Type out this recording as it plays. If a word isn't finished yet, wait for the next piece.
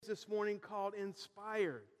this morning called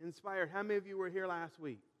Inspired. Inspired. How many of you were here last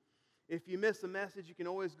week? If you missed the message, you can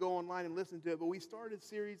always go online and listen to it. But we started a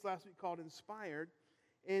series last week called Inspired,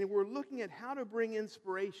 and we're looking at how to bring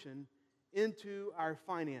inspiration into our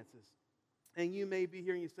finances. And you may be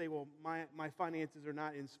here and you say, well, my finances are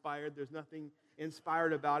not inspired. There's nothing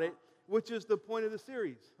inspired about it, which is the point of the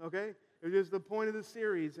series, okay? It is the point of the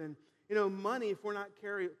series. And, money, if we're not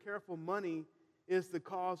careful, money is the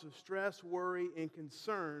cause of stress, worry, and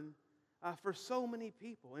concern for so many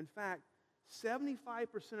people. In fact,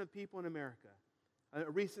 75% of people in America,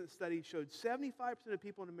 a recent study showed 75% of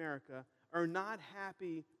people in America are not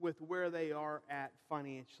happy with where they are at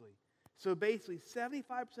financially. So basically,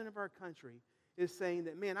 75% of our country is saying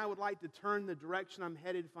that, man, I would like to turn the direction I'm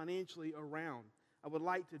headed financially around. I would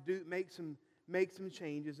like to make some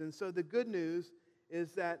changes. And so the good news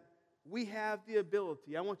is that we have the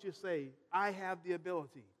ability. I want you to say, I have the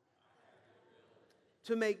ability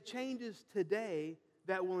to make changes today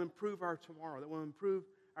that will improve our tomorrow, that will improve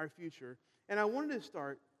our future. And I wanted to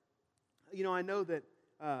start, I know that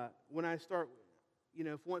when I start,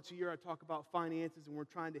 if once a year I talk about finances and we're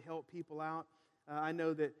trying to help people out, I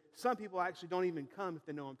know that some people actually don't even come if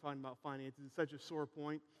they know I'm talking about finances. It's such a sore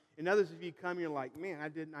point. And others of you come, you're like, man,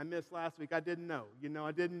 I missed last week. I didn't know.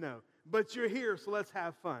 I didn't know. But you're here, so let's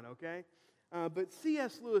have fun, okay? But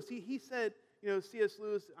C.S. Lewis, he said, C.S.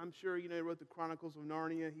 Lewis, I'm sure, he wrote the Chronicles of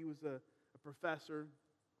Narnia. He was a professor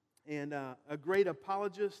and a great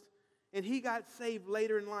apologist. And he got saved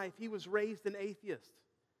later in life. He was raised an atheist.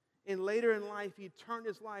 And later in life, he turned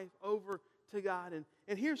his life over to God.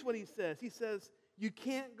 And here's what he says. He says, you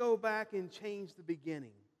can't go back and change the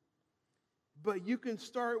beginning. But you can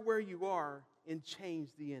start where you are and change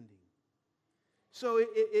the ending. So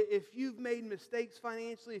if you've made mistakes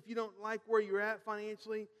financially, if you don't like where you're at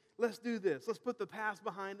financially, let's do this. Let's put the past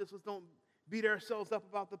behind us. Let's don't beat ourselves up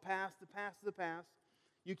about the past. The past is the past.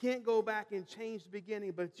 You can't go back and change the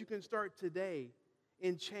beginning, but you can start today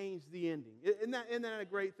and change the ending. Isn't that a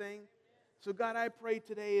great thing? So God, I pray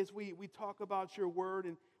today as we talk about your word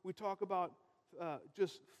and we talk about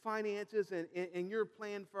just finances and your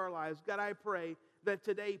plan for our lives. God, I pray that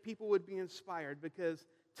today people would be inspired because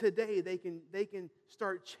today they can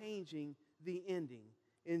start changing the ending.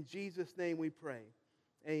 In Jesus' name we pray.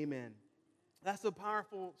 Amen. That's a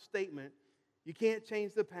powerful statement. You can't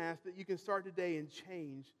change the past, but you can start today and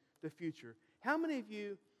change the future. How many of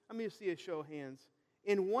you, let me see a show of hands,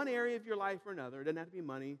 in one area of your life or another, it doesn't have to be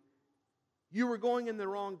money, you were going in the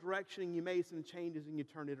wrong direction and you made some changes and you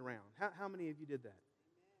turned it around? How many of you did that?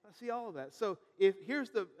 I see all of that. So here's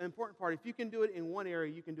the important part. If you can do it in one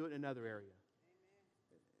area, you can do it in another area.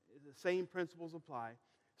 The same principles apply.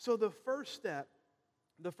 So the first step,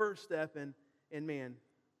 and man,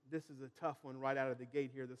 this is a tough one right out of the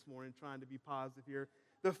gate here this morning, trying to be positive here.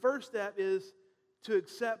 The first step is to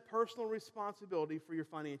accept personal responsibility for your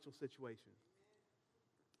financial situation.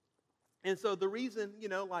 And so the reason,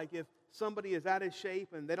 like if somebody is out of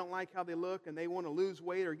shape and they don't like how they look and they want to lose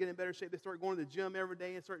weight or get in better shape, they start going to the gym every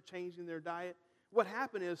day and start changing their diet. What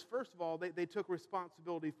happened is, first of all, they took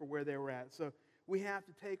responsibility for where they were at. So we have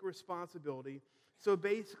to take responsibility. So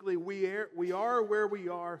basically, we are where we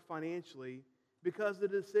are financially because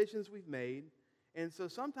of the decisions we've made. And so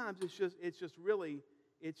sometimes it's just really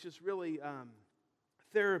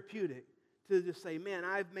therapeutic to just say, man,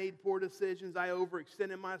 I've made poor decisions. I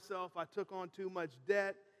overextended myself. I took on too much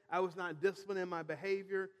debt. I was not disciplined in my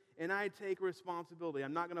behavior. And I take responsibility.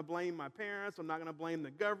 I'm not going to blame my parents. I'm not going to blame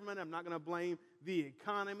the government. I'm not going to blame the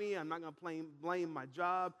economy. I'm not going to blame my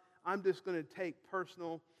job. I'm just going to take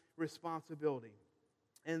personal responsibility.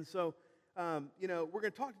 And so, we're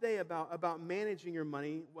going to talk today about managing your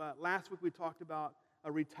money. Last week we talked about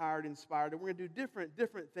a retired inspired. And we're going to do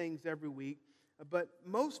different things every week. But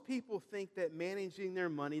most people think that managing their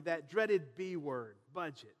money, that dreaded B word,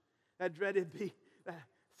 budget, that dreaded B.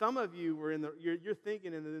 Some of you were you're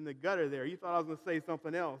thinking in the gutter there. You thought I was going to say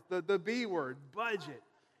something else. The B word, budget.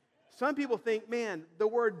 Some people think, man, the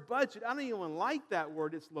word budget, I don't even like that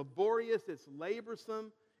word. It's laborious. It's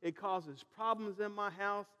laborsome. It causes problems in my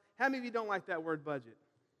house. How many of you don't like that word budget?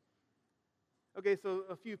 Okay, so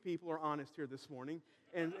a few people are honest here this morning.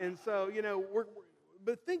 And so,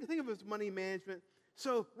 but think of it as money management.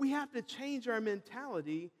 So we have to change our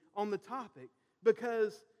mentality on the topic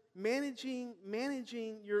because managing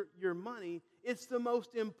your money, it's the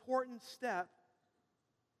most important step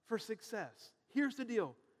for success. Here's the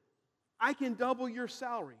deal. I can double your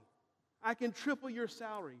salary. I can triple your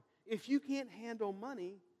salary. If you can't handle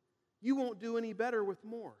money, you won't do any better with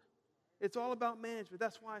more. It's all about management.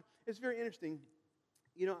 That's why it's very interesting.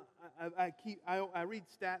 I read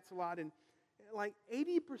stats a lot, and like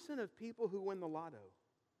 80% of people who win the lotto,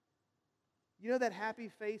 you know that happy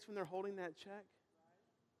face when they're holding that check?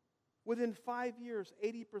 Within 5 years,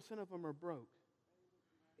 80% of them are broke.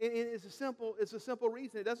 And it's a simple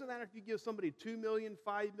reason. It doesn't matter if you give somebody $2 million,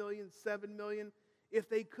 $5 million, $7 million. If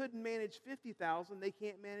they couldn't manage $50,000, they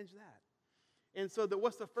can't manage that. And so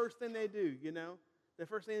what's the first thing they do, you know? The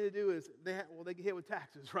first thing they do is they get hit with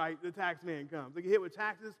taxes, right? The tax man comes. They get hit with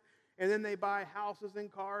taxes, and then they buy houses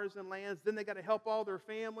and cars and lands. Then they got to help all their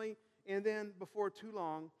family, and then before too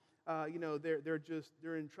long,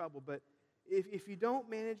 they're in trouble. But if you don't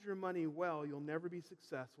manage your money well, you'll never be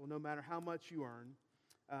successful, no matter how much you earn.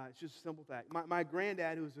 It's just a simple fact. My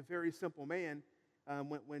granddad, who was a very simple man,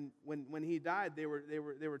 when he died, they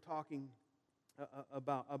were talking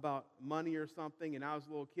about money or something, and I was a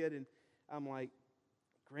little kid, and I'm like,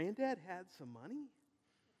 Granddad had some money?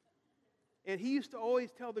 And he used to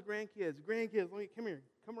always tell the grandkids, come here,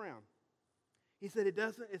 come around. He said,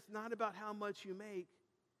 it's not about how much you make,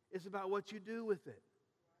 it's about what you do with it.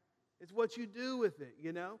 It's what you do with it,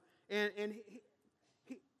 you know? And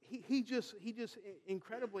he just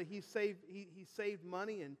incredibly, he saved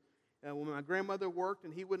money, and when my grandmother worked,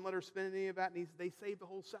 and he wouldn't let her spend any of that, and they saved the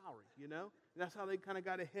whole salary, you know? And that's how they kind of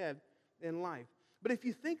got ahead in life. But if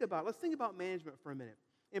you think about, let's think about management for a minute.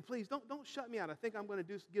 And please, don't shut me out. I think I'm going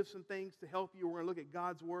to give some things to help you. We're going to look at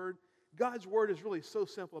God's Word. God's Word is really so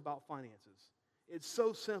simple about finances. It's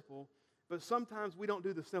so simple, but sometimes we don't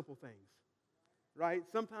do the simple things, right?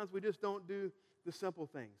 Sometimes we just don't do the simple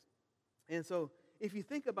things. And so if you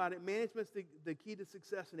think about it, management's the key to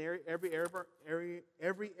success in every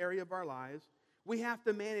area of our lives. We have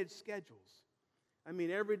to manage schedules. I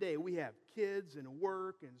mean, every day we have kids and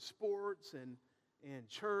work and sports and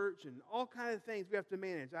church and all kinds of things we have to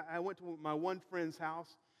manage. I went to my one friend's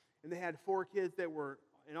house, and they had 4 kids that were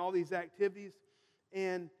in all these activities,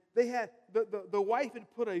 and they had the wife had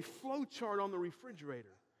put a flow chart on the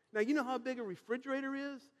refrigerator. Now, you know how big a refrigerator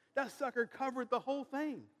is? That sucker covered the whole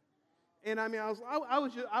thing. And I mean, I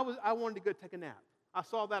wanted to go take a nap. I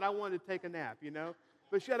saw that, I wanted to take a nap, you know.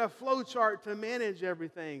 But she had a flow chart to manage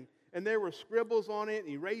everything, and there were scribbles on it,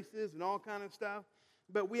 and erases, and all kind of stuff.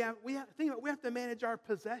 But we have to manage our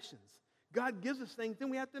possessions. God gives us things, then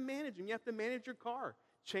we have to manage them. You have to manage your car,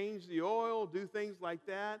 change the oil, do things like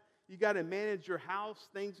that. You got to manage your house.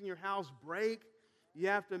 Things in your house break. You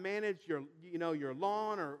have to manage your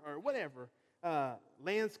lawn or whatever.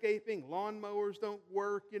 Landscaping, lawnmowers don't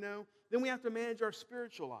work, you know. Then we have to manage our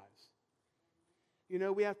spiritual lives. You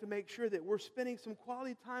know, we have to make sure that we're spending some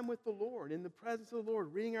quality time with the Lord, in the presence of the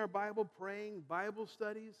Lord, reading our Bible, praying, Bible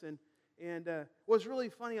studies, and what's really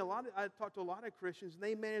funny, I talked to a lot of Christians, and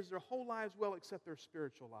they manage their whole lives well except their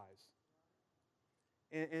spiritual lives.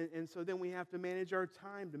 And so then we have to manage our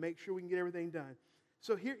time to make sure we can get everything done.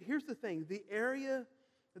 So here's the thing. The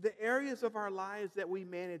areas of our lives that we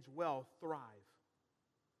manage well thrive.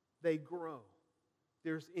 They grow.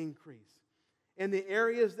 There's increase. And the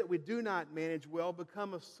areas that we do not manage well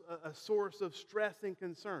become a source of stress and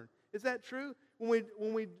concern. Is that true? When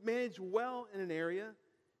we manage well in an area,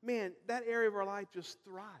 man, that area of our life just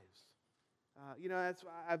thrives. That's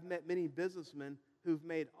why I've met many businessmen who've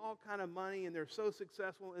made all kind of money, and they're so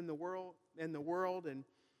successful in the world, and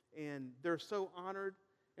they're so honored,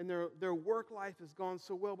 and their work life has gone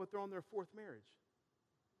so well, but they're on their 4th marriage.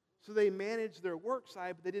 So they manage their work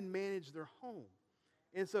side, but they didn't manage their home.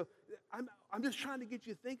 And so I'm just trying to get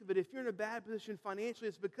you to think of it. If you're in a bad position financially,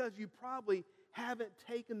 it's because you probably haven't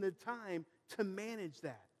taken the time to manage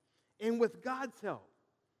that. And with God's help,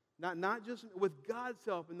 not just with God's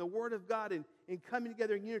help and the Word of God and coming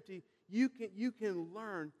together in unity, you can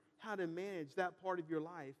learn how to manage that part of your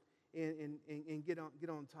life and get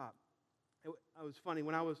on top. It was funny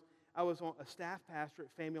when I was on a staff pastor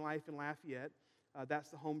at Family Life in Lafayette. That's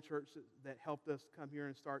the home church that helped us come here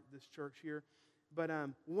and start this church here. But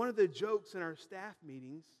one of the jokes in our staff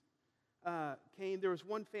meetings there was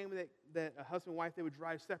one family that a husband and wife, they would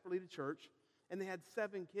drive separately to church, and they had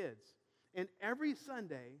 7 kids. And every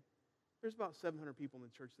Sunday, there's about 700 people in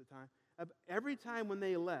the church at the time. Every time when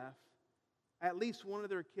they left, at least one of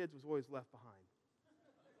their kids was always left behind.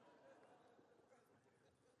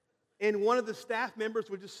 And one of the staff members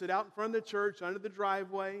would just sit out in front of the church under the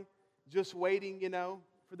driveway, just waiting,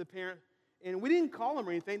 for the parent. And we didn't call them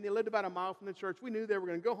or anything. They lived about a mile from the church. We knew they were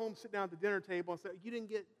going to go home, sit down at the dinner table, and say, "You didn't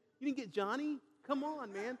get Johnny? Come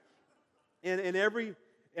on, man!" And every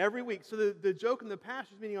week. So the joke in the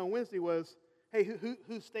pastors' meeting on Wednesday was, "Hey,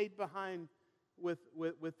 who stayed behind with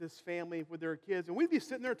this family with their kids?" And we'd be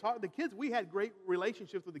sitting there talking to the kids. We had great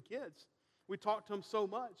relationships with the kids. We talked to them so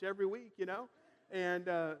much every week, and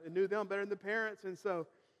knew them better than the parents. And so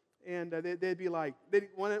And they'd be like,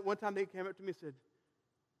 one time they came up to me and said,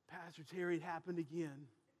 Pastor Terry, it happened again.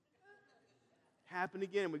 Happened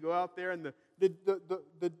again. We go out there, and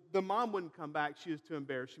the mom wouldn't come back. She was too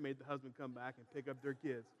embarrassed. She made the husband come back and pick up their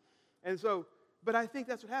kids. And so, but I think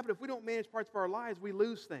that's what happened. If we don't manage parts of our lives, we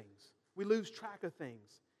lose things. We lose track of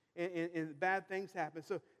things, and bad things happen.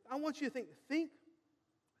 So I want you to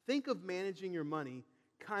think of managing your money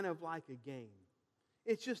kind of like a game.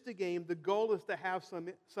 It's just a game. The goal is to have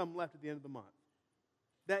some left at the end of the month.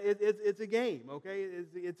 It's a game, okay?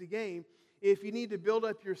 It's a game. If you need to build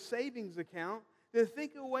up your savings account, then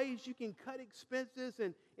think of ways you can cut expenses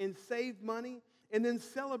and save money, and then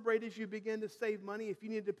celebrate as you begin to save money. If you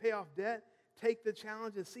need to pay off debt, take the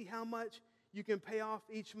challenge and see how much you can pay off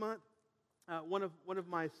each month. One of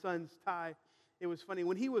my sons, Ty, it was funny.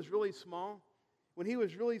 When he was really small,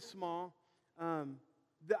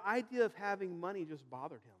 the idea of having money just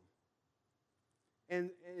bothered him. And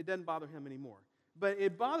it doesn't bother him anymore. But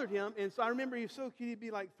it bothered him, and so I remember he was so cute. He'd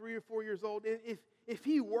be like 3 or 4 years old. If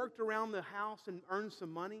he worked around the house and earned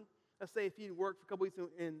some money, let's say if he worked for a couple weeks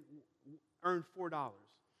and earned $4,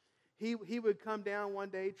 he would come down one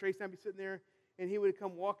day, Tracy and I'd be sitting there, and he would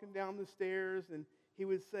come walking down the stairs, and he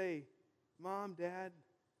would say, Mom, Dad,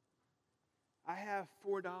 I have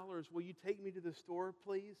 $4. Will you take me to the store,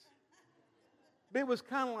 please? But it was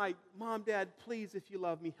kind of like, Mom, Dad, please, if you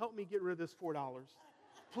love me, help me get rid of this $4.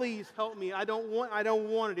 Please help me. I don't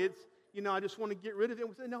want it. It's, I just want to get rid of it. And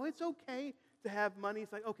we said, no, it's okay to have money.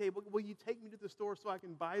 It's like, okay, but will you take me to the store so I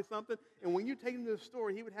can buy something? And when you take him to the store,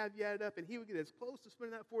 he would have you add it up, and he would get as close to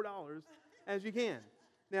spending that $4 as you can.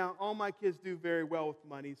 Now, all my kids do very well with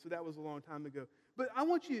money, so that was a long time ago. But I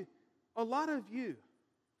want you, a lot of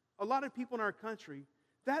people in our country,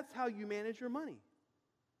 that's how you manage your money.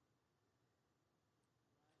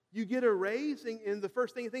 You get a raise, and the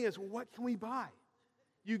first thing you think is, what can we buy?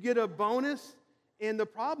 You get a bonus, and the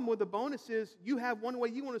problem with the bonus is you have one way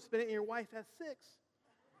you want to spend it, and your wife has 6.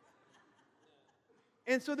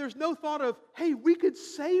 And so there's no thought of, hey, we could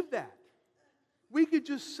save that. We could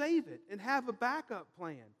just save it and have a backup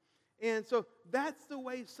plan. And so that's the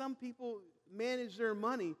way some people manage their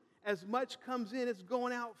money. As much comes in, it's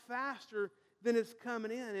going out faster than it's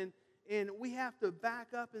coming in. And we have to back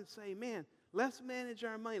up and say, man, let's manage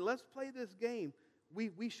our money. Let's play this game.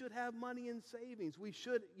 We should have money in savings. We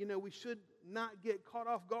should not get caught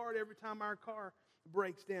off guard every time our car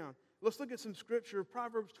breaks down. Let's look at some scripture.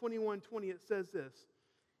 Proverbs 21:20, it says this.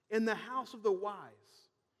 In the house of the wise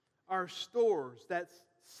are stores, that's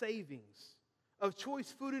savings, of choice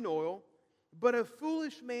food and oil, but a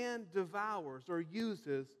foolish man devours or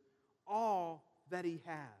uses all that he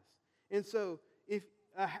has. And so if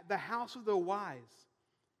the house of the wise,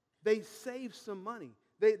 they save some money.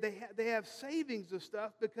 They have savings of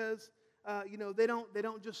stuff because they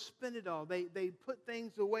don't just spend it all. They put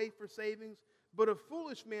things away for savings, but a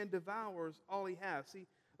foolish man devours all he has. See,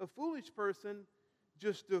 a foolish person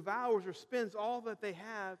just devours or spends all that they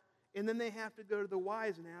have, and then they have to go to the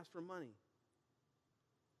wise and ask for money.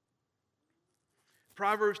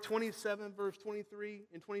 Proverbs 27, verse 23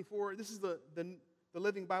 and 24, this is the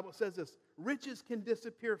Living Bible, says this, riches can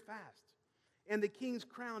disappear fast, and the king's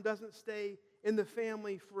crown doesn't stay in the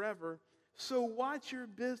family forever. So watch your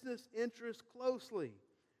business interests closely.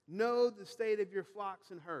 Know the state of your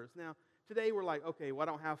flocks and herds. Now, today we're like, okay, well, I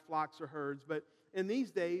don't have flocks or herds, but in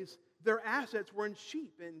these days, their assets were in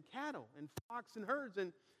sheep and cattle and flocks and herds,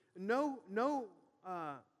 and no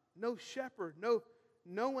shepherd,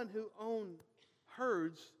 no one who owned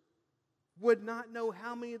herds would not know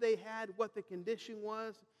how many they had, what the condition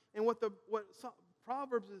was, and what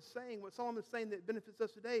Proverbs is saying, what Solomon is saying that benefits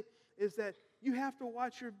us today is that you have to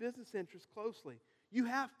watch your business interests closely. You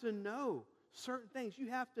have to know certain things. You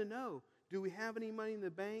have to know, do we have any money in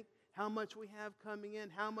the bank? How much we have coming in?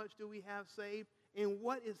 How much do we have saved? And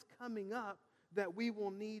what is coming up that we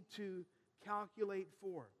will need to calculate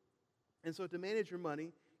for? And so to manage your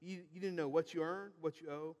money, you need to know what you earn, what you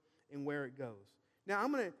owe, and where it goes. Now,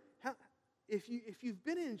 if you've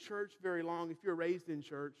been in church very long, if you're raised in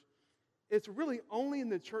church, it's really only in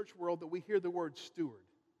the church world that we hear the word steward.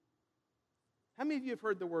 How many of you have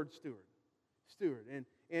heard the word steward? Steward.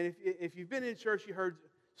 And if you've been in church, you heard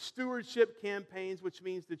stewardship campaigns, which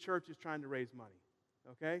means the church is trying to raise money.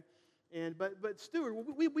 Okay? But steward,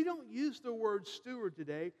 we don't use the word steward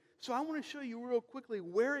today, so I want to show you real quickly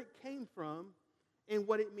where it came from and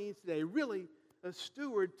what it means today. Really, a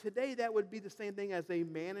steward, today that would be the same thing as a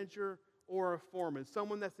manager or a foreman,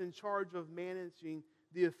 someone that's in charge of managing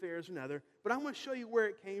the affairs of another. But I want to show you where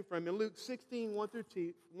it came from. In Luke 16, 1 through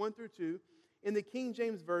 2, in the King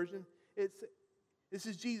James Version, This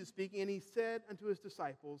is Jesus speaking, and he said unto his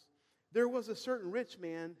disciples, there was a certain rich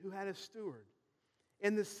man who had a steward,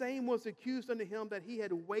 and the same was accused unto him that he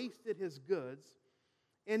had wasted his goods.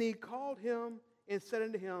 And he called him and said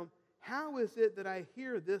unto him, how is it that I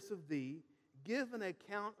hear this of thee? Give an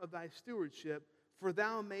account of thy stewardship, for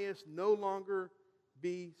thou mayest no longer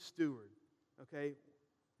be steward. Okay,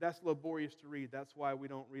 that's laborious to read. That's why we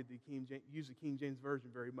don't read use the King James Version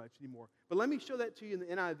very much anymore. But let me show that to you in the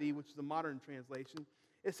NIV, which is the modern translation.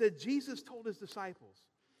 It said, Jesus told his disciples,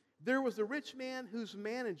 there was a rich man whose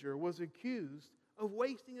manager was accused of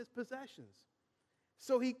wasting his possessions.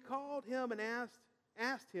 So he called him and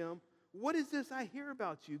asked him, what is this I hear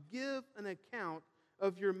about you? Give an account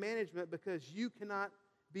of your management, because you cannot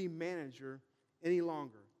be manager any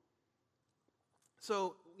longer.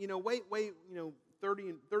 So, 30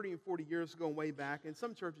 and 40 years ago, way back, and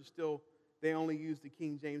some churches still, they only use the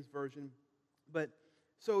King James Version. But,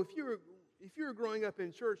 so if you were growing up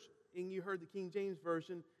in church and you heard the King James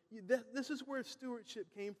Version, this is where stewardship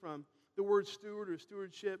came from, the word steward or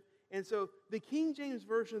stewardship. And so the King James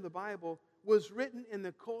Version of the Bible was written in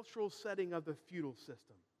the cultural setting of the feudal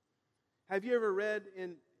system. Have you ever read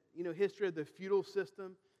in history of the feudal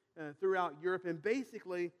system throughout Europe? And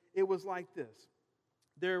basically, it was like this.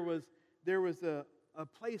 There was a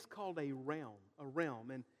place called a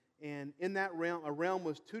realm, and in that realm, a realm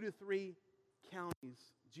was 2 to 3 counties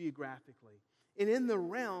geographically. And in the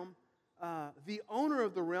realm, the owner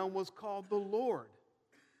of the realm was called the Lord.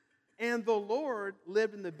 And the Lord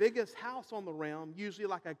lived in the biggest house on the realm, usually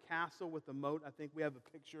like a castle with a moat. I think we have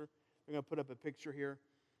a picture. We're going to put up a picture here.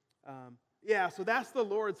 So that's the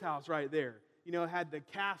Lord's house right there. It had the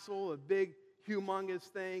castle, a big, humongous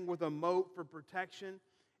thing with a moat for protection.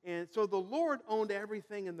 And so the Lord owned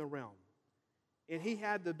everything in the realm. And he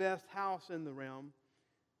had the best house in the realm.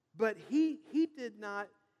 But he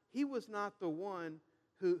was not the one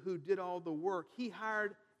who did all the work. He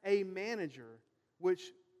hired a manager, which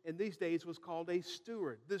in these days was called a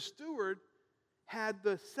steward. The steward had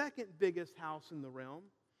the second biggest house in the realm,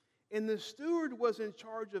 and the steward was in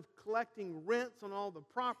charge of collecting rents on all the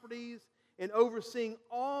properties and overseeing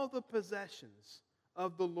all the possessions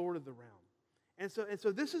of the Lord of the realm. And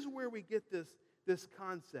so this is where we get this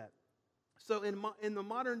concept. So in the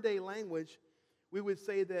modern day language, we would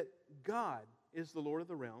say that God is the Lord of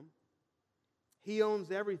the realm. He owns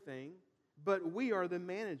everything, but we are the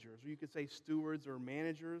managers, or you could say stewards or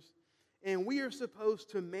managers, and we are supposed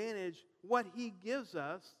to manage what He gives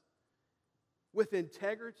us with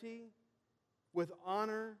integrity, with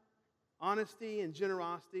honor, honesty, and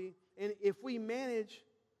generosity. And if we manage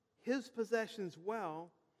His possessions well,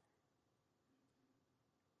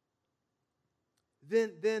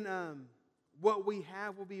 then what we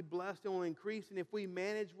have will be blessed and will increase. And if we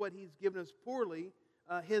manage what He's given us poorly,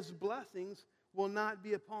 His blessings will not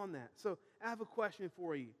be upon that. So I have a question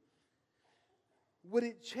for you. Would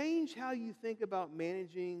it change how you think about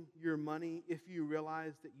managing your money if you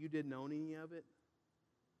realized that you didn't own any of it?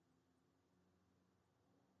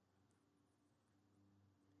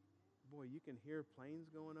 Boy, you can hear planes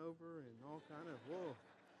going over and all kind of, whoa.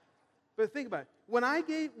 But think about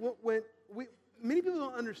it. Many people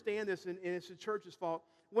don't understand this, and it's the church's fault.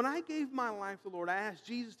 When I gave my life to the Lord, I asked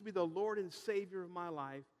Jesus to be the Lord and Savior of my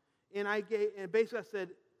life. And basically I said,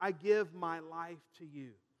 I give my life to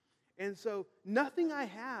you. And so nothing I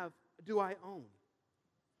have do I own.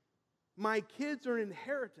 My kids are an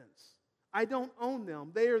inheritance. I don't own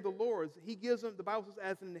them. They are the Lord's. He gives them, the Bible says,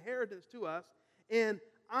 as an inheritance to us. And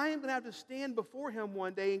I am going to have to stand before Him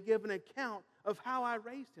one day and give an account of how I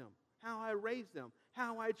raised them, how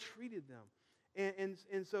I treated them.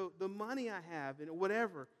 And so the money I have and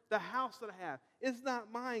whatever, the house that I have, it's not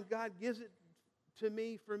mine. God gives it to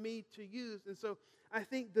me for me to use. And so I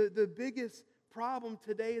think the biggest problem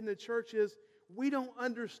today in the church is we don't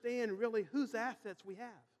understand really whose assets we have.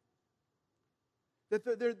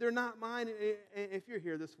 That they're not mine. And if you're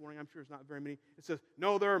here this morning, I'm sure it's not very many. It says,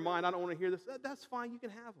 no, they're mine. I don't want to hear this. That's fine. You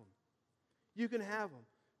can have them. You can have them.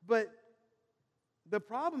 But the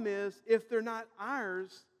problem is, if they're not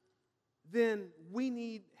ours, then we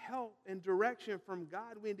need help and direction from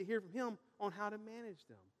God. We need to hear from Him on how to manage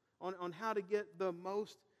them, on how to get the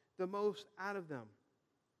most out of them.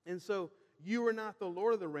 And so you are not the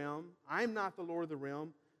Lord of the realm. I'm not the Lord of the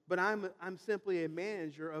realm, but I'm simply a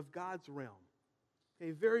manager of God's realm.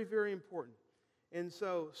 Okay, very, very important. And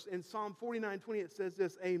so in Psalm 49:20 it says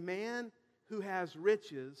this: a man who has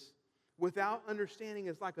riches without understanding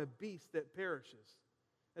is like a beast that perishes.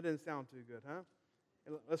 That doesn't sound too good, huh?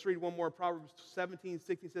 Let's read one more. Proverbs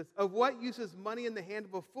 17:16 says, of what use is money in the hand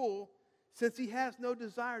of a fool, since he has no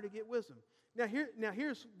desire to get wisdom? Now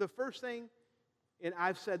here's the first thing And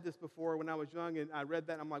I've said this before when I was young, and I read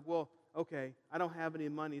that, and I'm like, well, okay, I don't have any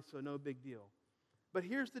money, so no big deal. But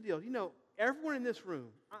here's the deal. Everyone in this room,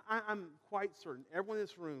 I'm quite certain, everyone in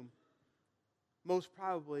this room, most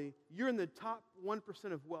probably, you're in the top 1%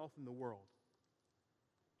 of wealth in the world.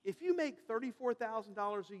 If you make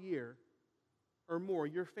 $34,000 a year or more,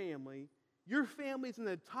 your family's in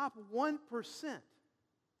the top 1%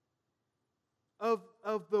 of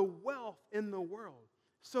the wealth in the world.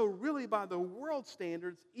 So really, by the world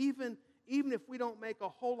standards, even if we don't make a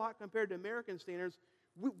whole lot compared to American standards,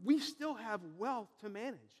 we still have wealth to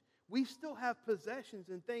manage. We still have possessions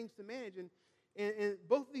and things to manage. And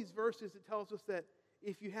both of these verses, it tells us that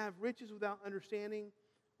if you have riches without understanding,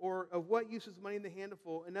 or of what use is money in the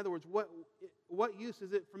handful, in other words, what use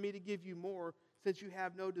is it for me to give you more since you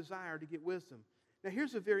have no desire to get wisdom? Now,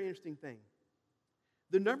 here's a very interesting thing.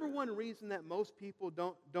 The number one reason that most people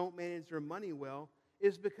don't manage their money well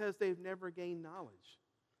is because they've never gained knowledge.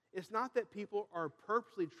 It's not that people are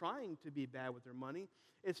purposely trying to be bad with their money.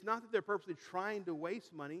 It's not that they're purposely trying to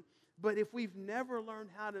waste money. But if we've never learned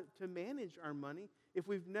how to manage our money, if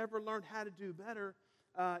we've never learned how to do better,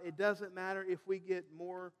 it doesn't matter if we get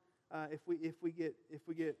more, if we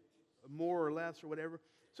get more or less or whatever.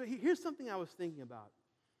 So here's something I was thinking about.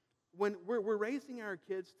 When we're raising our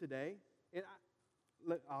kids today, and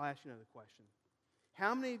I'll ask you another question.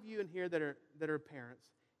 How many of you in here that are parents,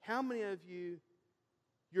 how many of you,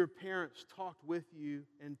 your parents talked with you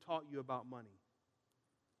and taught you about money?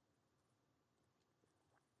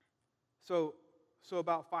 So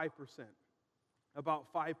about 5%.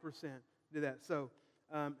 About 5% did that. So,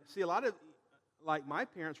 see, a lot of, like my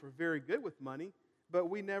parents were very good with money, but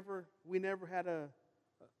we never had a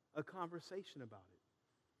conversation about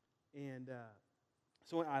it. And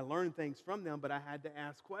so I learned things from them, but I had to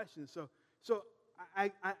ask questions. So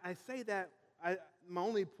I say that, my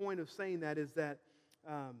only point of saying that is that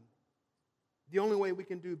the only way we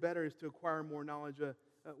can do better is to acquire more knowledge.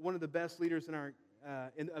 One of the best leaders in our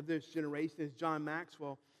of this generation is John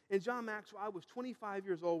Maxwell. And John Maxwell, I was 25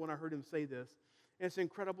 years old when I heard him say this. And it's an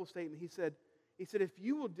incredible statement. He said, if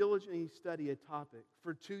you will diligently study a topic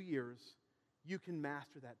for 2 years, you can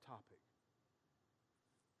master that topic.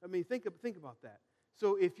 I mean, think about that.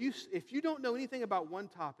 So if you don't know anything about one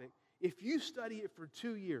topic, if you study it for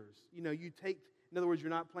 2 years, you take, in other words,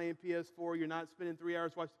 you're not playing PS4, you're not spending 3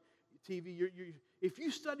 hours watching TV. If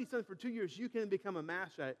you study something for 2 years, you can become a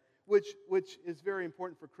master at it, which is very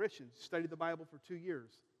important for Christians. Study the Bible for 2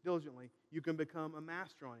 years diligently. You can become a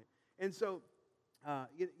master on it. And so, I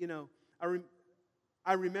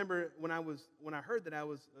remember when I heard that I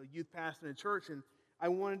was a youth pastor in a church, and I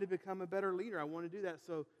wanted to become a better leader. I wanted to do that.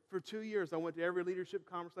 So for 2 years, I went to every leadership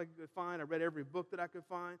conference I could find. I read every book that I could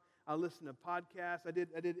find. I listened to podcasts. I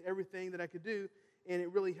did everything that I could do, and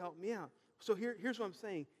it really helped me out. So here's what I'm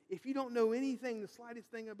saying. If you don't know anything, the slightest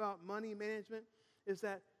thing about money management, is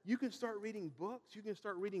that you can start reading books, you can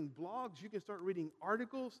start reading blogs, you can start reading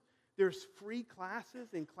articles. There's free classes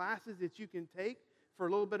and classes that you can take for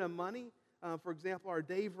a little bit of money. For example, our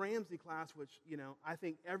Dave Ramsey class, which, I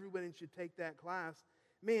think everybody should take that class.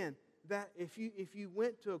 Man, that if you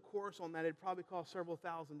went to a course on that, it'd probably cost several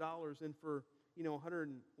 $1,000s, and for, $100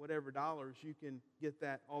 and whatever dollars, you can get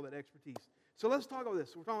all that expertise. So let's talk about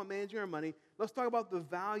this. We're talking about managing our money. Let's talk about the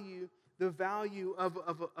value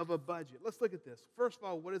of a budget. Let's look at this. First of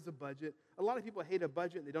all, what is a budget? A lot of people hate a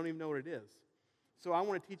budget and they don't even know what it is. So I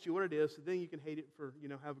want to teach you what it is, so then you can hate it for,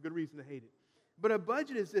 have a good reason to hate it. But a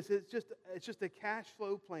budget is this. It's just a cash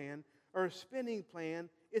flow plan or a spending plan.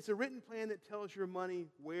 It's a written plan that tells your money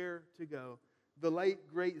where to go. The late,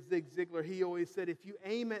 great Zig Ziglar, he always said, if you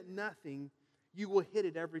aim at nothing, you will hit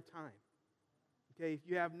it every time. Okay, if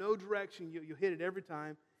you have no direction, you'll hit it every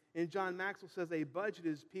time. And John Maxwell says a budget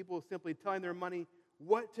is people simply telling their money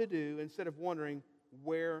what to do instead of wondering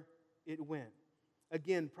where it went.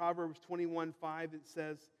 Again, Proverbs 21:5, it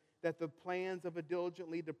says that the plans of a diligent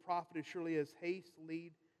lead to profit as surely as haste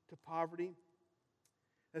lead to poverty.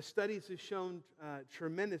 Studies have shown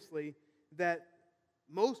tremendously that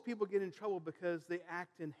most people get in trouble because they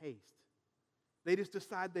act in haste. They just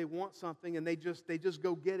decide they want something and they just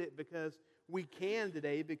go get it because we can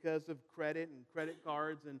today because of credit and credit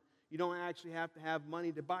cards, and you don't actually have to have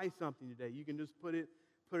money to buy something today. You can just put it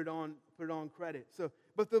on credit. So,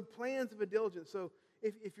 but the plans of a diligent. So,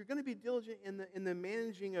 if you're going to be diligent in the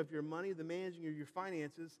managing of your money, the managing of your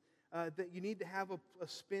finances, that you need to have a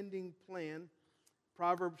spending plan.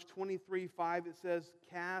 Proverbs 23:5, it says,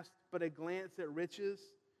 "Cast but a glance at riches,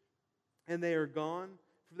 and they are gone,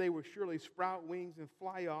 for they will surely sprout wings and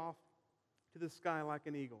fly off to the sky like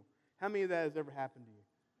an eagle." How many of that has ever happened to you?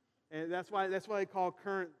 And that's why they call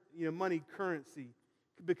money currency,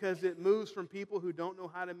 because it moves from people who don't know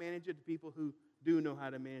how to manage it to people who do know how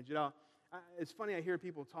to manage it. It's funny, I hear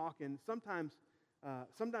people talking. Sometimes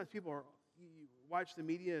people you watch the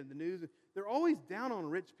media and the news, they're always down on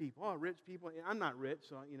rich people. Oh, rich people. And I'm not rich,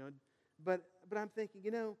 so but I'm thinking,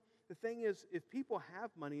 the thing is, if people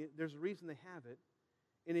have money, there's a reason they have it.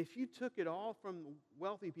 And if you took it all from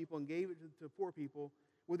wealthy people and gave it to poor people,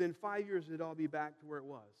 within 5 years it'd all be back to where it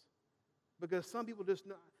was. Because some people just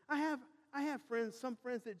know. I have friends, some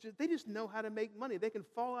friends that they just know how to make money. They can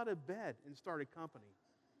fall out of bed and start a company.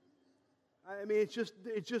 I mean, it's just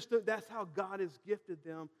that's how God has gifted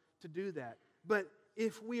them to do that. But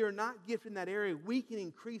if we are not gifted in that area, we can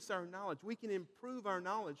increase our knowledge. We can improve our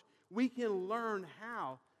knowledge. We can learn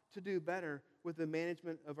how to do better with the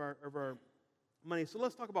management of our money. So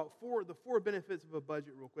let's talk about the four benefits of a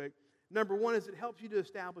budget real quick. Number one is it helps you to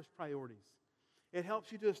establish priorities. It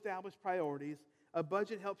helps you to establish priorities. A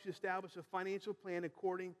budget helps you establish a financial plan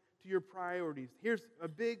according to your priorities. Here's a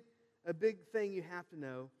big thing you have to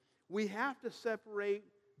know. We have to separate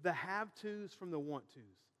the have-tos from the want-tos.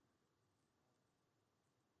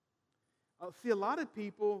 See, a lot of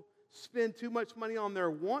people spend too much money on their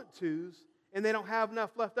want-tos, and they don't have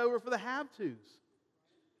enough left over for the have-tos.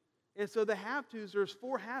 And so the have-tos, there's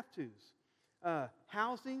 4 have-tos.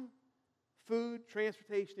 Housing, food,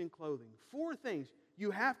 transportation, and clothing. 4 things.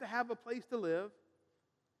 You have to have a place to live.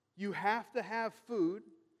 You have to have food.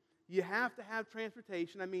 You have to have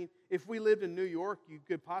transportation. I mean, if we lived in New York, you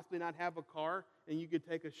could possibly not have a car, and you could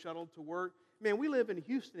take a shuttle to work. Man, we live in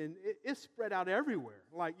Houston, and it's spread out everywhere.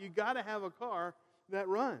 Like, you got to have a car that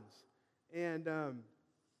runs. And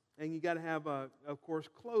you got to have, of course,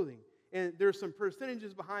 clothing. And there's some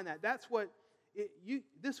percentages behind that. That's what,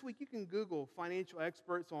 this week you can Google financial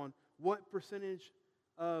experts on what percentage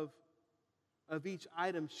of each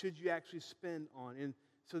item should you actually spend on. And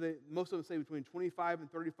so most of them say between 25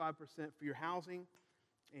 and 35% for your housing,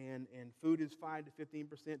 and food is 5 to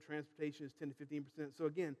 15%, transportation is 10 to 15%. So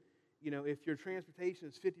again, if your transportation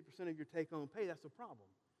is 50% of your take-home pay, that's a problem.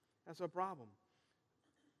 That's a problem.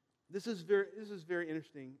 This is very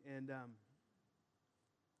interesting, and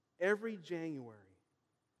every January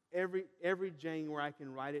I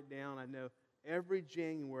can write it down. I know every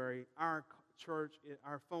January our church,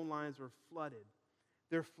 our phone lines are flooded.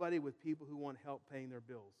 They're flooded with people who want help paying their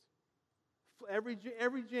bills. Every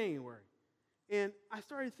January. And I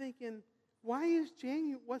started thinking,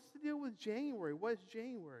 what's the deal with January? What's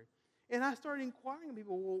January? And I started inquiring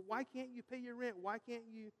people, well, why can't you pay your rent? Why can't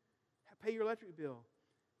you pay your electric bill?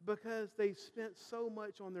 Because they spent so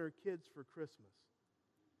much on their kids for Christmas.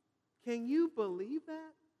 Can you believe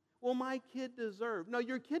that? Well, my kid deserves. No,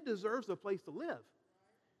 your kid deserves a place to live.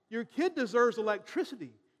 Your kid deserves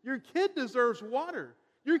electricity. Your kid deserves water.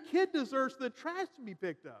 Your kid deserves the trash to be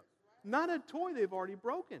picked up, not a toy they've already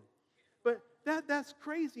broken. But that's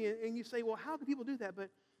crazy. And you say, well, how do people do that? But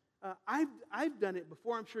I've done it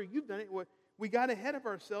before. I'm sure you've done it. We got ahead of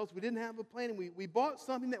ourselves. We didn't have a plan. And we bought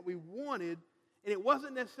something that we wanted, and it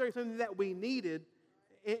wasn't necessarily something that we needed.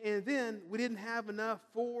 And then we didn't have enough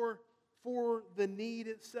for the need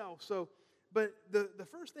itself. So, but the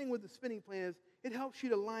first thing with the spending plan is it helps you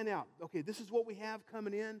to line out. Okay, this is what we have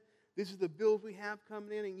coming in. This is the bills we have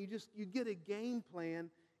coming in, and you get a game plan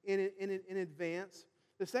in advance.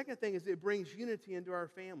 The second thing is it brings unity into our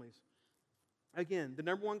families. Again, the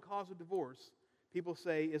number one cause of divorce, people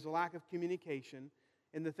say, is a lack of communication,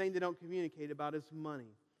 and the thing they don't communicate about is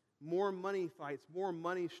money. More money fights, more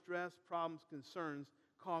money stress, problems, concerns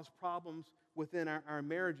cause problems within our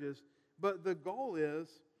marriages. But the goal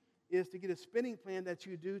is to get a spending plan that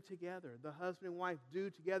you do together. The husband and wife do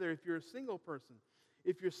together. If you're a single person,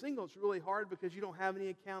 if you're single, it's really hard because you don't have any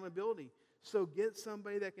accountability. So get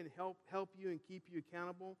somebody that can help you and keep you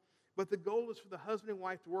accountable. But the goal is for the husband and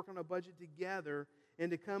wife to work on a budget together and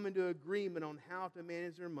to come into agreement on how to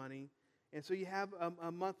manage their money. And so you have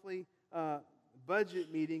a monthly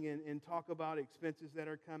budget meeting and talk about expenses that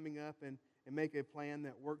are coming up and make a plan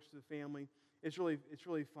that works for the family. It's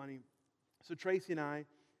really funny. So Tracy and I,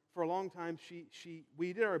 for a long time,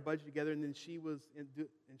 we did our budget together, and then she was in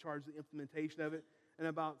charge of the implementation of it. And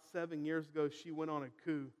about 7 years ago, she went on a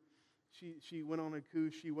coup. She went on a coup.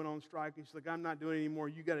 She went on strike, and she's like, I'm not doing it anymore.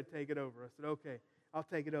 You got to take it over. I said, okay, I'll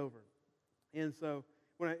take it over. And so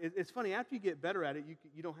it's funny. After you get better at it,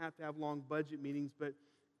 you don't have to have long budget meetings. But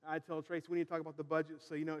I tell Tracy, we need to talk about the budget.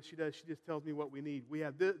 So you know what she does? She just tells me what we need. We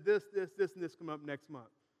have this, and this come up next month.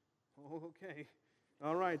 Okay.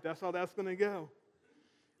 All right. That's how that's going to go.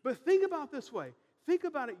 But think about it this way. Think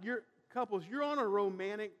about it. You're couples. You're on a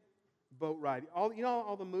romantic boat ride. All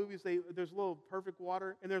the movies, there's a little perfect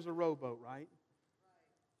water, and there's a rowboat, right?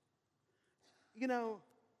 You know,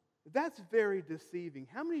 that's very deceiving.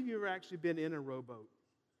 How many of you have actually been in a rowboat?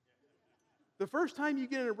 The first time you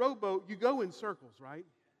get in a rowboat, you go in circles, right?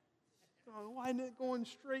 Oh, why isn't it going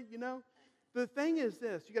straight, The thing is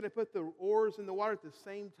this, you got to put the oars in the water at the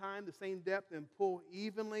same time, the same depth, and pull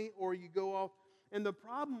evenly, or you go off. And the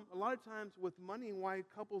problem, a lot of times with money and why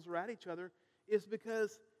couples are at each other, is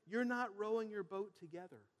because you're not rowing your boat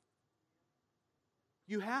together.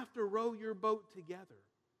 You have to row your boat together.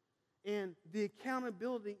 And the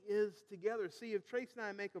accountability is together. See, if Tracy and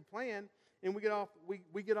I make a plan and we get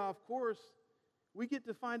off course, we get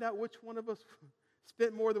to find out which one of us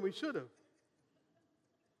spent more than we should have.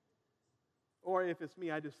 Or if it's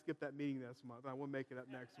me, I just skip that meeting this month. I will make it up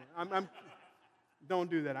next month. Don't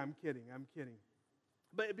do that. I'm kidding.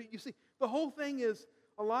 But you see, the whole thing is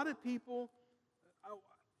a lot of people,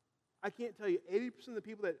 I can't tell you, 80% of the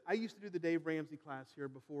people that, I used to do the Dave Ramsey class here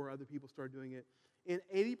before other people started doing it, and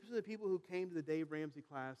 80% of the people who came to the Dave Ramsey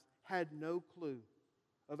class had no clue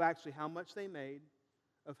of actually how much they made,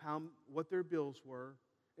 of what their bills were,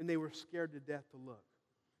 and they were scared to death to look.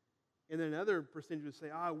 And then another percentage would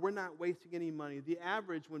say, we're not wasting any money. The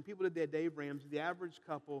average, when people did that Dave Ramsey, the average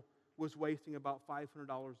couple was wasting about $500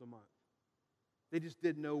 a month. They just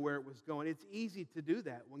didn't know where it was going. It's easy to do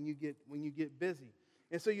that when you get busy.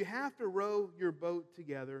 And so you have to row your boat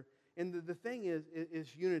together. And the thing is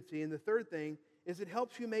unity. And the third thing is it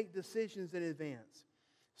helps you make decisions in advance.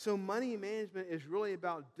 So money management is really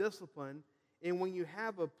about discipline. And when you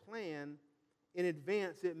have a plan in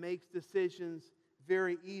advance, it makes decisions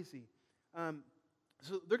very easy.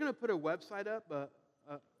 So they're going to put a website up to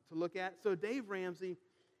look at. So Dave Ramsey,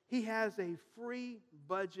 he has a free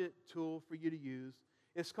budget tool for you to use.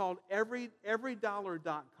 It's called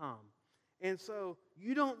everydollar.com. And so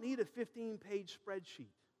you don't need a 15-page spreadsheet.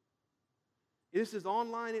 This is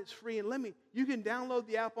online, it's free, and you can download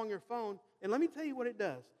the app on your phone, and let me tell you what it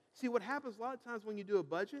does. See, what happens a lot of times when you do a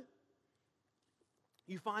budget,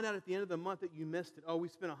 you find out at the end of the month that you missed it. Oh, we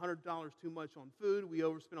spent $100 too much on food, we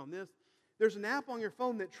overspent on this. There's an app on your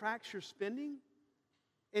phone that tracks your spending,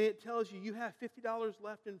 and it tells you have $50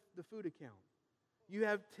 left in the food account. You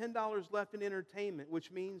have $10 left in entertainment, which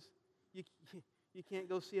means you can't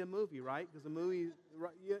go see a movie, right? Because a movie,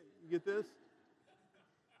 right, you get this?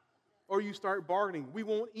 Or you start bargaining. We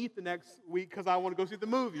won't eat the next week because I want to go see the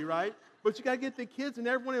movie, right? But you got to get the kids and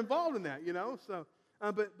everyone involved in that, So,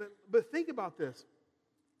 but think about this.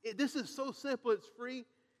 This is so simple. It's free.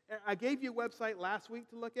 I gave you a website last week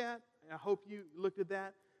to look at. I hope you looked at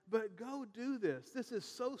that. But go do this. This is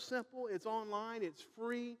so simple. It's online. It's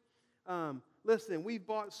free. Listen, we've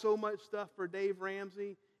bought so much stuff for Dave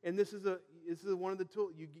Ramsey, and this is one of the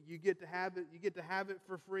tools. You get to have it. You get to have it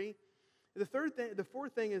for free. The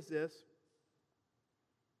fourth thing is this.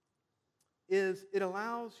 Is it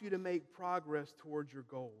allows you to make progress towards your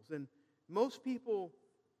goals. And most people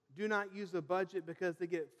do not use a budget because they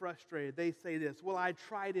get frustrated. They say this, well, I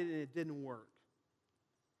tried it and it didn't work.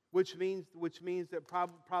 Which means that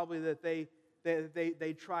probably that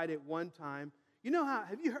they tried it one time.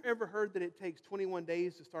 Have you ever heard that it takes 21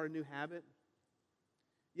 days to start a new habit?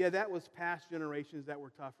 Yeah, that was past generations that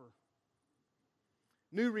were tougher.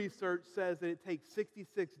 New research says that it takes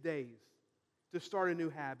 66 days to start a new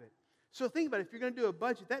habit. So think about it. If you're going to do a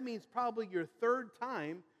budget, that means probably your third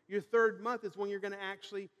month is when you're going to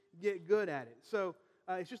actually get good at it. So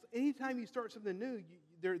it's just anytime you start something new,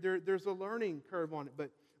 there's a learning curve on it. But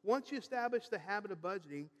once you establish the habit of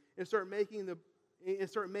budgeting and start making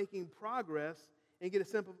progress and get a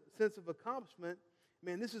simple sense of accomplishment,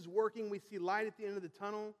 man, this is working. We see light at the end of the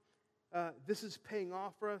tunnel. This is paying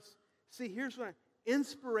off for us. See, here's what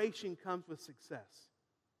inspiration comes with success.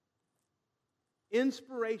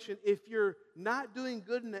 Inspiration, if you're not doing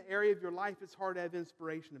good in an area of your life, it's hard to have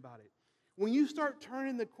inspiration about it. When you start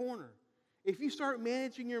turning the corner, if you start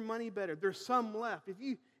managing your money better, there's some left. If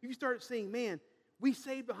you start saying, man, we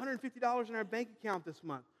saved $150 in our bank account this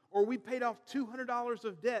month, or we paid off $200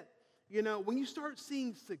 of debt, when you start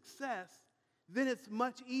seeing success, then it's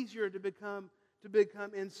much easier to become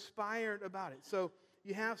inspired about it. So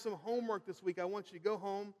you have some homework this week. I want you to go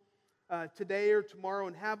home today or tomorrow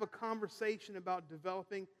and have a conversation about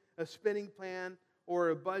developing a spending plan or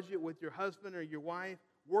a budget with your husband or your wife.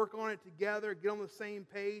 Work on it together. Get on the same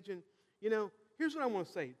page. And, here's what I want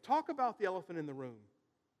to say. Talk about the elephant in the room.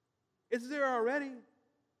 It's there already.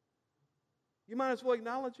 You might as well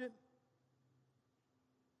acknowledge it.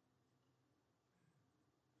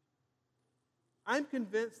 I'm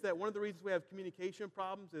convinced that one of the reasons we have communication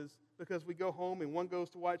problems is because we go home and one goes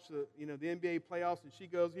to watch the NBA playoffs and she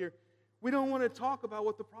goes here. We don't want to talk about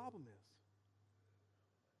what the problem is.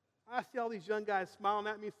 I see all these young guys smiling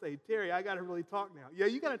at me and say, Terry, I got to really talk now. Yeah,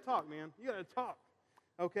 you got to talk, man. You got to talk.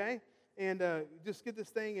 Okay? And just get this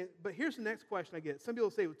thing. But here's the next question I get. Some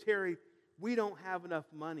people say, well, Terry, we don't have enough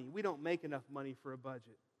money. We don't make enough money for a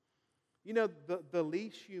budget. You know, the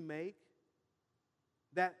least you make,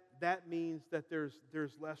 that means that there's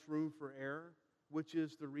less room for error, which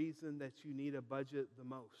is the reason that you need a budget the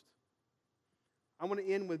most. I want to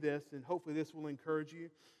end with this, and hopefully this will encourage you.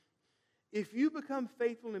 If you become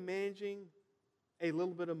faithful in managing a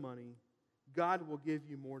little bit of money, God will give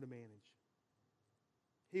you more to manage.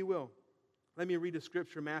 He will. Let me read a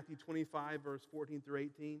scripture, Matthew 25, verse 14 through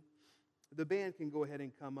 18. The band can go ahead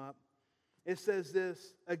and come up. It says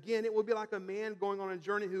this, again, it will be like a man going on a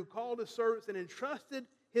journey who called his servants and entrusted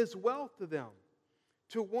his wealth to them.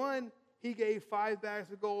 To one, he gave 5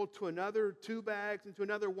 bags of gold, to another 2 bags, and to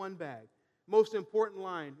another 1 bag. Most important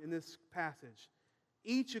line in this passage.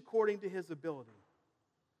 Each according to his ability.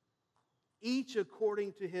 Each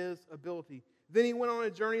according to his ability. Then he went on a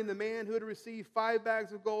journey, and the man who had received 5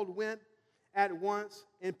 bags of gold went at once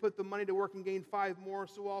and put the money to work and gained 5 more.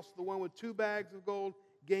 So also the one with 2 bags of gold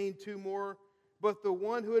gained 2 more. But the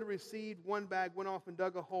one who had received 1 bag went off and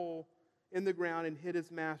dug a hole in the ground and hid his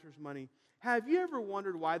master's money. Have you ever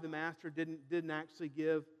wondered why the master didn't actually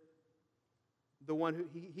give the one who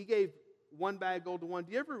he gave 1 bag of gold to one?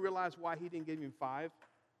 Do you ever realize why he didn't give him 5?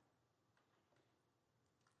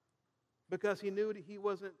 Because he knew that he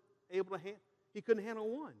wasn't able to he couldn't handle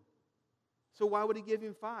 1. So why would he give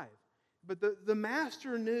him 5? But the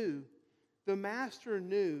master knew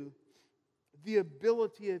the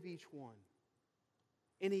ability of each one.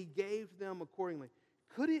 And he gave them accordingly.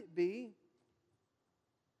 Could it be,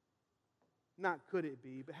 not could it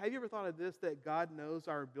be, but have you ever thought of this, that God knows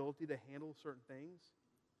our ability to handle certain things?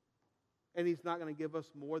 And He's not going to give us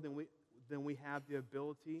more than we have the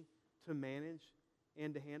ability to manage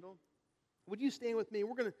and to handle? Would you stand with me?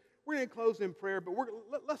 We're going to close in prayer, but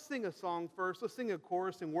let's sing a song first. Let's sing a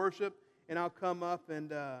chorus and worship, and I'll come up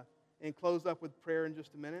and close up with prayer in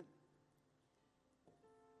just a minute.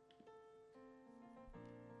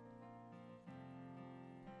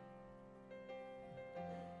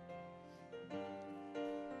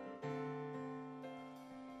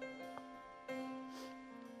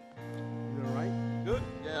 You all right? Good.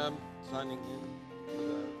 Yeah, I'm signing in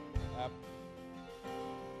for the app.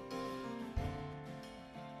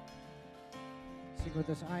 Sing with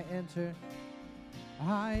us. I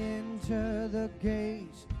enter the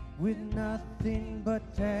gates with nothing but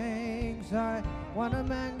thanks. I want to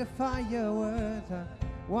magnify your worth. I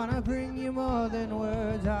want to bring you more than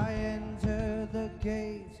words. I enter the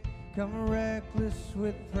gates, come reckless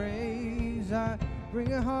with praise. I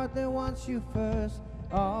bring a heart that wants you first,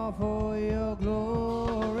 all for your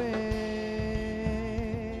glory.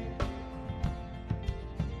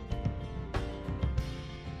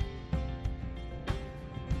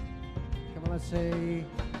 Let's say,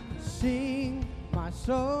 sing, my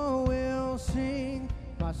soul will sing,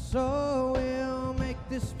 my soul will make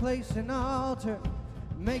this place an altar,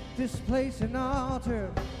 make this place an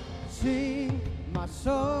altar. Sing, my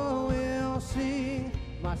soul will sing,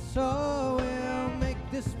 my soul will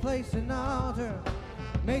make this place an altar,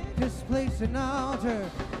 make this place an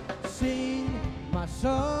altar. Sing, my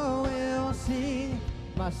soul will sing,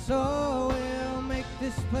 my soul will make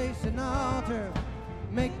this place an altar,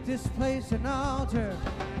 make this place an altar.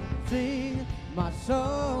 Sing, my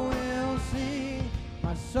soul will sing,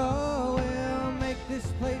 my soul will make this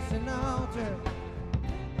place an altar.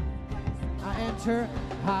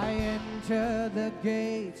 I enter the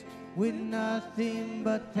gates with nothing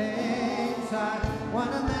but thanks. I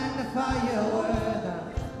want to magnify your word,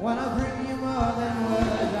 I want to bring you more than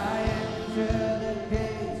words. I enter the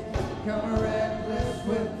gates, come reckless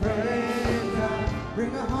with praise. I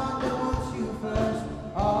bring a heart that wants you first,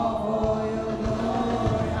 all for your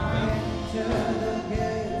glory. I enter the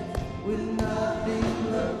gates with nothing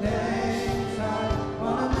but thanks. I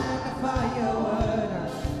want to magnify your word, I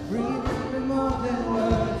bring you more than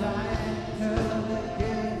words. I enter the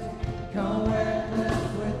gates, come reckless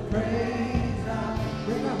with praise. I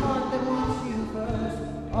bring a heart that wants you first,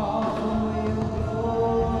 all for your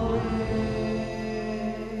glory.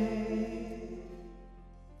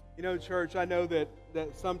 You know, church, I know that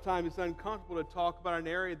sometimes it's uncomfortable to talk about an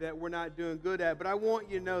area that we're not doing good at, but I want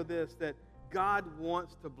you to know this, that God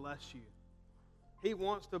wants to bless you. He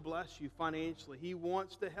wants to bless you financially. He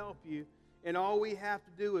wants to help you, and all we have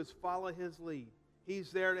to do is follow His lead.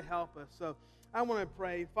 He's there to help us. So I want to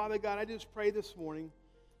pray. Father God, I just pray this morning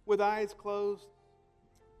with eyes closed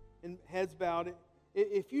and heads bowed.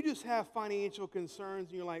 if you just have financial concerns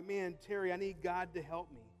and you're like, man, Terry, I need God to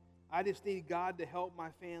help me. I just need God to help my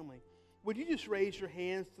family. Would you just raise your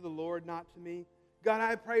hands to the Lord, not to me? God,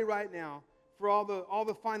 I pray right now for all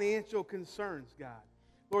the financial concerns, God.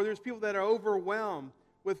 Lord, there's people that are overwhelmed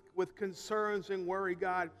with concerns and worry,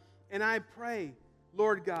 God. And I pray,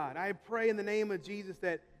 Lord God, I pray in the name of Jesus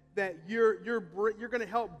that you're going to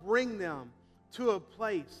help bring them to a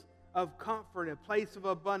place of comfort, a place of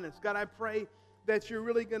abundance. God, I pray that you're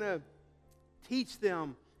really going to teach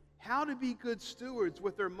them how to be good stewards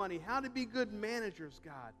with their money, how to be good managers,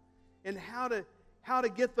 God, and how to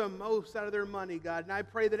get the most out of their money, God. And I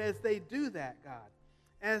pray that as they do that, God,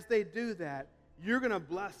 as they do that, you're going to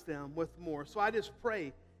bless them with more. So I just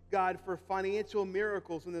pray, God, for financial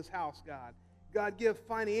miracles in this house, God. God, give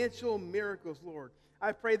financial miracles, Lord.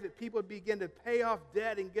 I pray that people begin to pay off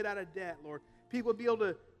debt and get out of debt, Lord. People be able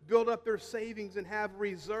to build up their savings and have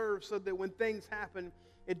reserves so that when things happen,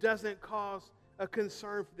 it doesn't cause a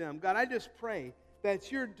concern for them. God, I just pray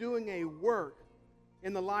that you're doing a work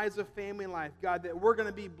in the lives of family life, God, that we're going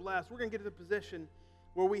to be blessed. We're going to get to the position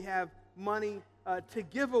where we have money to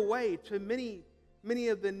give away to many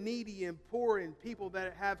of the needy and poor and people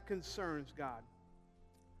that have concerns, God.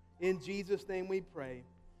 In Jesus' name we pray.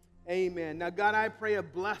 Amen. Now, God, I pray a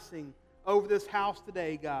blessing over this house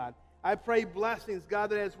today, God. I pray blessings, God,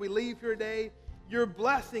 that as we leave here today, you're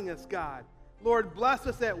blessing us, God. Lord, bless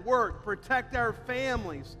us at work. Protect our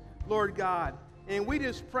families, Lord God. And we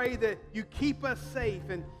just pray that you keep us safe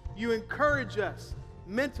and you encourage us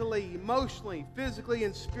mentally, emotionally, physically,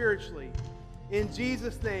 and spiritually. In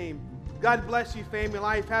Jesus' name, God bless you, family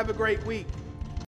life. Have a great week.